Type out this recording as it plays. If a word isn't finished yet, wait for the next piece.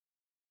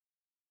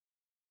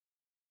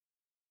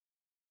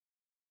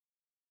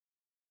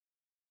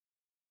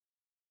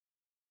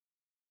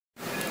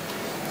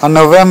On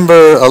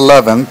November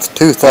 11th,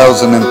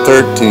 2013,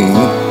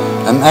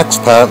 an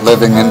expat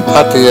living in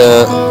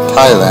Pattaya,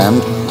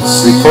 Thailand,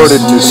 reported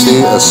to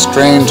see a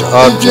strange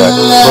object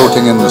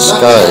floating in the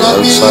sky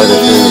outside of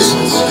his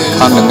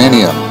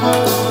condominium.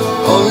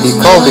 He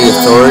called the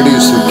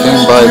authorities, who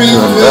came by to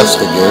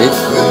investigate,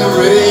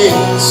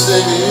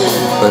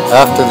 but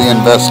after the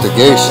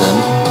investigation,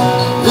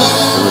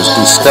 it was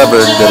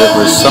discovered that it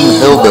was some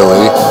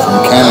hillbilly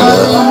from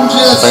Canada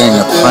playing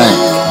a prank.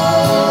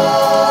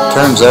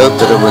 Turns out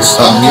that it was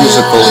some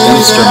musical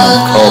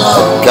instrument called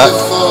a gut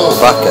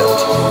bucket.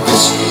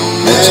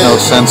 Makes no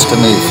sense to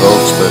me,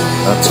 folks, but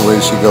that's the way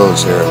she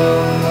goes here.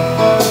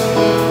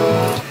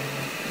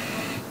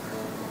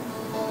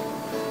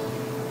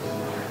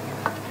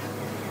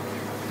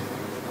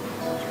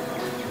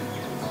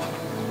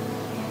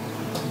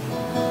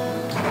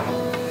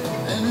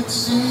 And it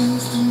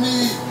seems to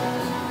me,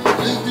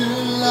 live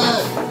your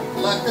life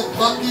like a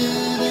bucket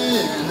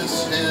in a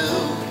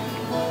still.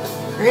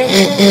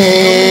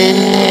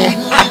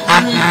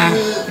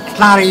 It's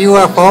not a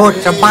UFO,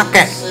 it's a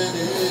bucket.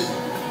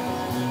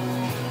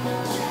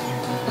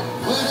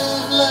 Would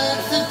have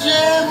liked to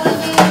jam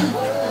with you.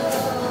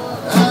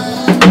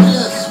 I'm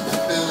just a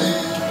Billy.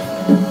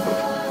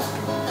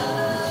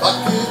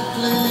 Bucket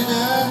played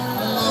out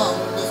long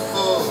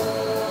before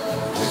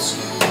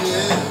whiskey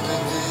ever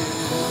did.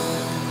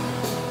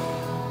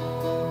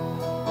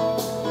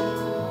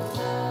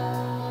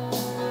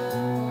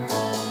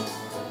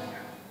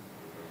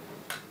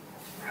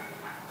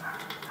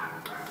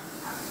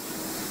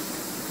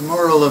 The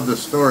moral of the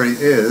story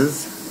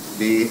is,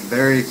 be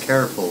very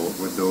careful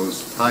with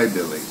those Thai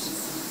Billies.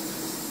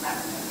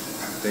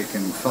 They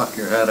can fuck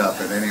your head up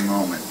at any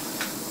moment.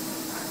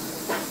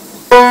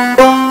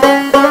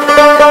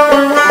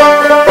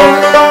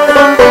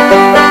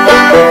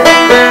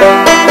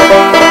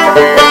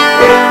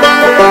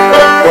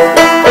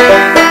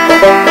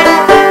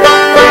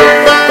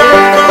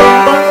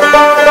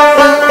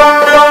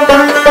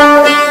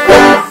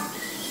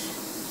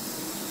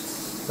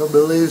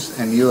 Hillbillies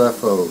and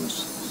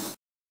UFOs.